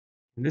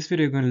In this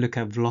video, we're going to look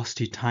at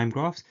velocity time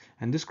graphs,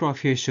 and this graph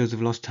here shows the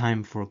velocity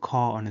time for a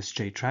car on a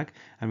straight track,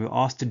 and we're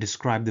asked to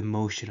describe the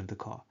motion of the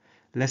car.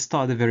 Let's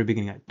start at the very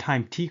beginning. At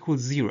time t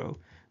equals 0,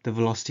 the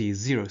velocity is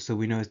 0, so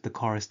we know the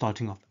car is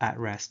starting off at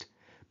rest.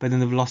 But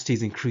then the velocity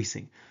is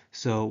increasing,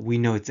 so we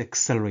know it's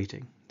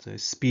accelerating, so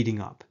it's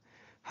speeding up.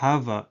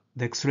 However,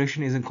 the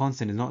acceleration isn't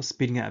constant, it's not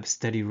speeding at a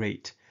steady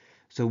rate.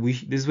 So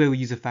this is where we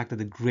use the fact that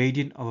the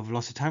gradient of a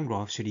velocity time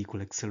graph should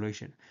equal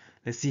acceleration.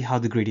 Let's see how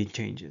the gradient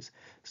changes.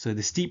 So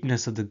the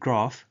steepness of the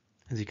graph,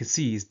 as you can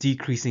see, is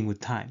decreasing with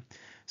time.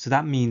 So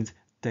that means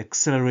the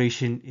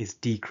acceleration is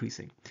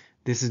decreasing.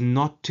 This is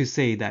not to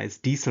say that it's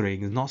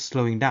decelerating, it's not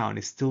slowing down,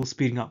 it's still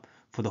speeding up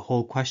for the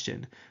whole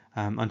question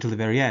until the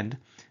very end,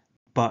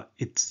 but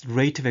its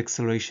rate of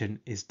acceleration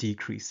is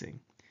decreasing.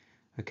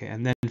 Okay,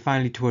 and then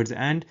finally towards the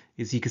end,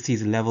 as you can see,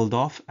 it's leveled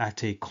off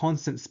at a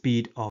constant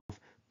speed of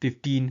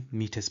 15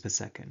 meters per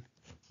second.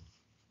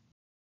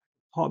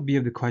 Part B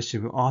of the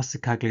question, we're asked to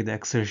calculate the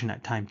acceleration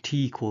at time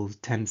t equals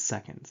 10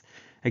 seconds.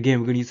 Again,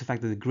 we're going to use the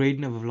fact that the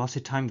gradient of a velocity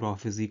time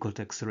graph is equal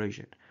to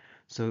acceleration.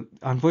 So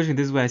unfortunately,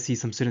 this is where I see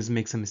some students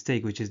make some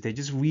mistake, which is they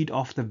just read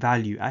off the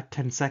value at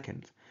 10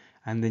 seconds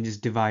and then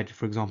just divide,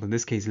 for example, in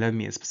this case, 11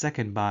 meters per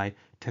second by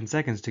 10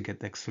 seconds to get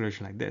the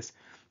acceleration like this.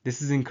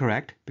 This is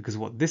incorrect because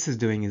what this is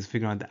doing is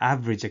figuring out the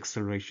average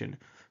acceleration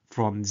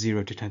from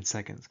 0 to 10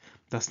 seconds.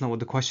 That's not what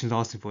the question is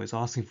asking for. It's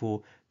asking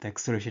for the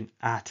acceleration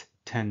at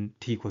t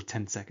equals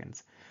 10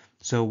 seconds.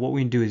 So what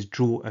we can do is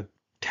draw a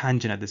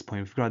tangent at this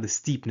point. We figure out the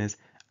steepness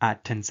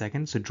at 10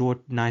 seconds. So draw a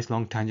nice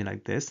long tangent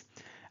like this.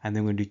 And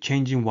then we're going to do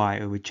change in y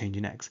over change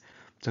in x.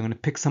 So I'm going to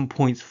pick some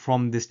points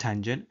from this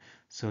tangent.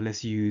 So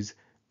let's use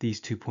these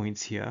 2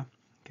 points here.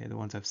 Okay, the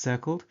ones I've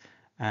circled.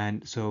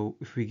 And so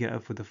if we get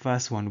up for the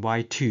first one,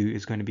 y2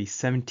 is going to be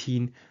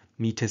 17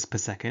 meters per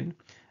second.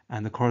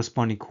 And the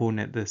corresponding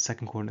coordinate, the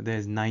second coordinate there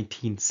is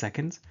 19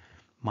 seconds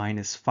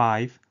minus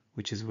 5,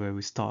 which is where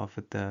we start off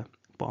at the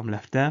bottom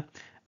left there.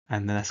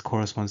 And then that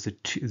corresponds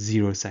to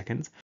 0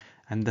 seconds.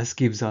 And this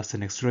gives us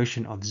an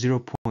acceleration of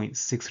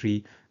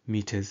 0.63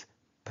 meters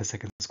per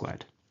second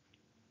squared.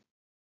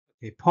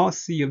 Okay, part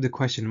C of the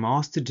question, I'm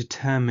asked to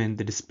determine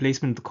the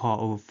displacement of the car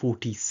over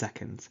 40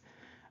 seconds.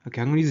 Okay,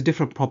 I'm going to use a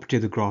different property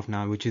of the graph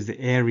now, which is the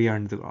area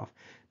under the graph.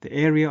 The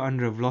area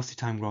under a velocity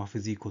time graph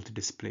is equal to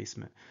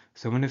displacement.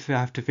 So I'm going to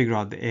have to figure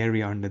out the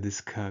area under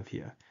this curve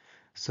here.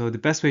 So the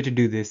best way to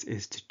do this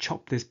is to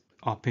chop this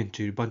up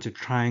into a bunch of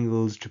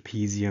triangles,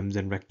 trapeziums,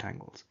 and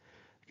rectangles.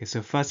 Okay,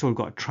 so first of all, we've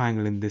got a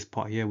triangle in this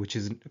part here, which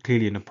is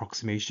clearly an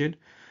approximation.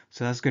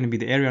 So that's going to be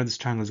the area of this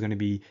triangle is going to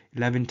be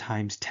 11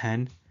 times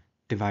 10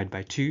 divided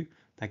by 2.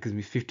 That gives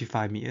me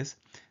 55 meters.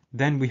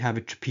 Then we have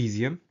a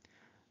trapezium.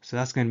 So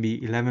that's going to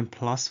be 11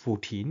 plus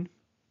 14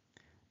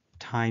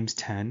 times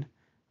 10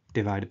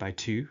 divided by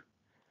 2.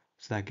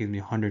 So that gives me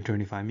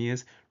 125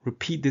 meters.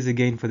 Repeat this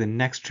again for the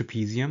next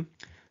trapezium.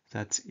 So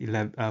that's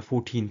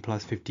 14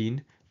 plus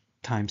 15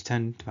 times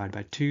 10 divided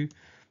by 2.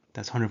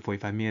 That's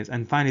 145 meters.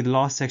 And finally, the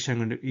last section,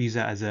 I'm going to use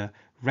that as a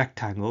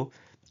rectangle.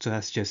 So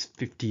that's just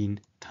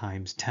 15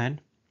 times 10.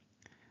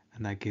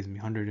 And that gives me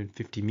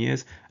 150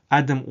 meters.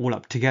 Add them all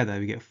up together,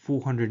 we get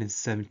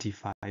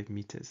 475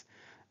 meters.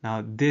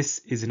 Now, this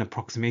is an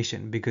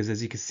approximation because,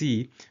 as you can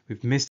see,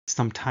 we've missed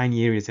some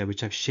tiny areas there,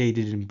 which I've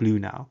shaded in blue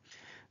now.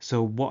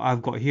 So what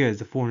I've got here is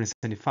the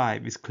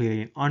 475 is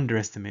clearly an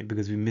underestimate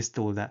because we missed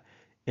all that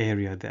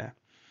area there.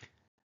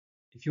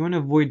 If you want to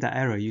avoid that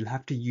error, you'll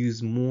have to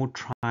use more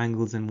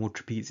triangles and more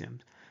trapeziums.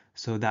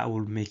 So that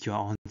will make your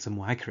answer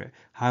more accurate.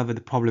 However,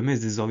 the problem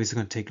is this is obviously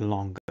going to take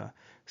longer.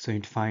 So you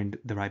need to find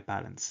the right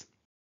balance.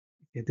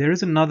 Okay, there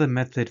is another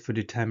method for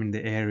determining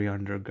the area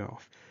under a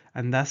graph,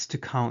 and that's to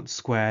count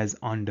squares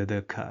under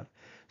the curve.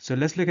 So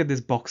let's look at this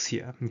box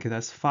here. Okay,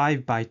 that's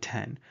 5 by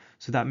 10.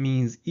 So that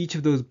means each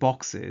of those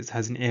boxes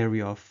has an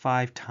area of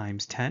 5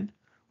 times 10,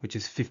 which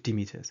is 50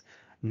 meters.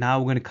 Now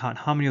we're going to count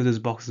how many of those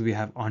boxes we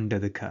have under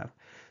the curve.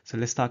 So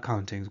let's start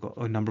counting. We've got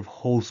a number of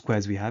whole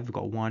squares we have. We've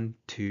got 1,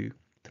 2,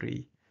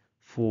 3,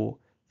 4,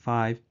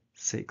 5,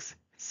 6,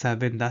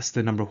 7. That's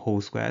the number of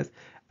whole squares.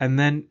 And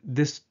then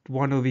this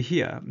one over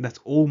here, that's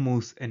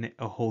almost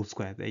a whole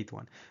square, the 8th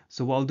one.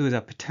 So what I'll do is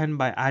I'll pretend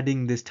by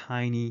adding this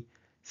tiny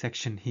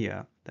section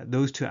here, that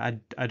those two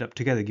add up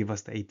together, give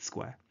us the 8th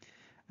square.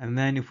 And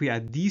then if we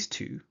add these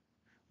two,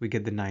 we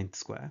get the 9th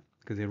square,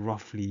 because they're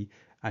roughly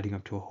adding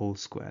up to a whole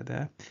square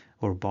there,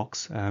 or a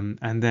box.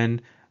 And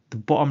then the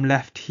bottom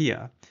left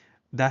here,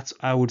 that's,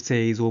 I would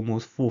say, is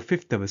almost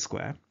 4/5 of a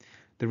square.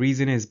 The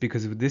reason is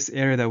because of this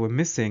area that we're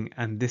missing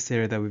and this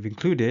area that we've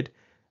included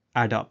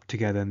add up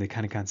together and they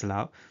kind of cancel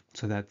out.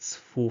 So that's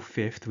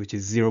 4/5, which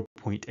is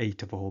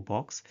 0.8 of a whole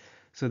box.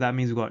 So that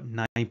means we've got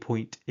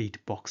 9.8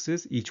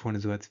 boxes. Each one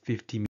is worth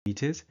 50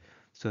 meters.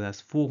 So that's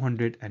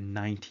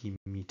 490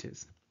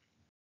 meters.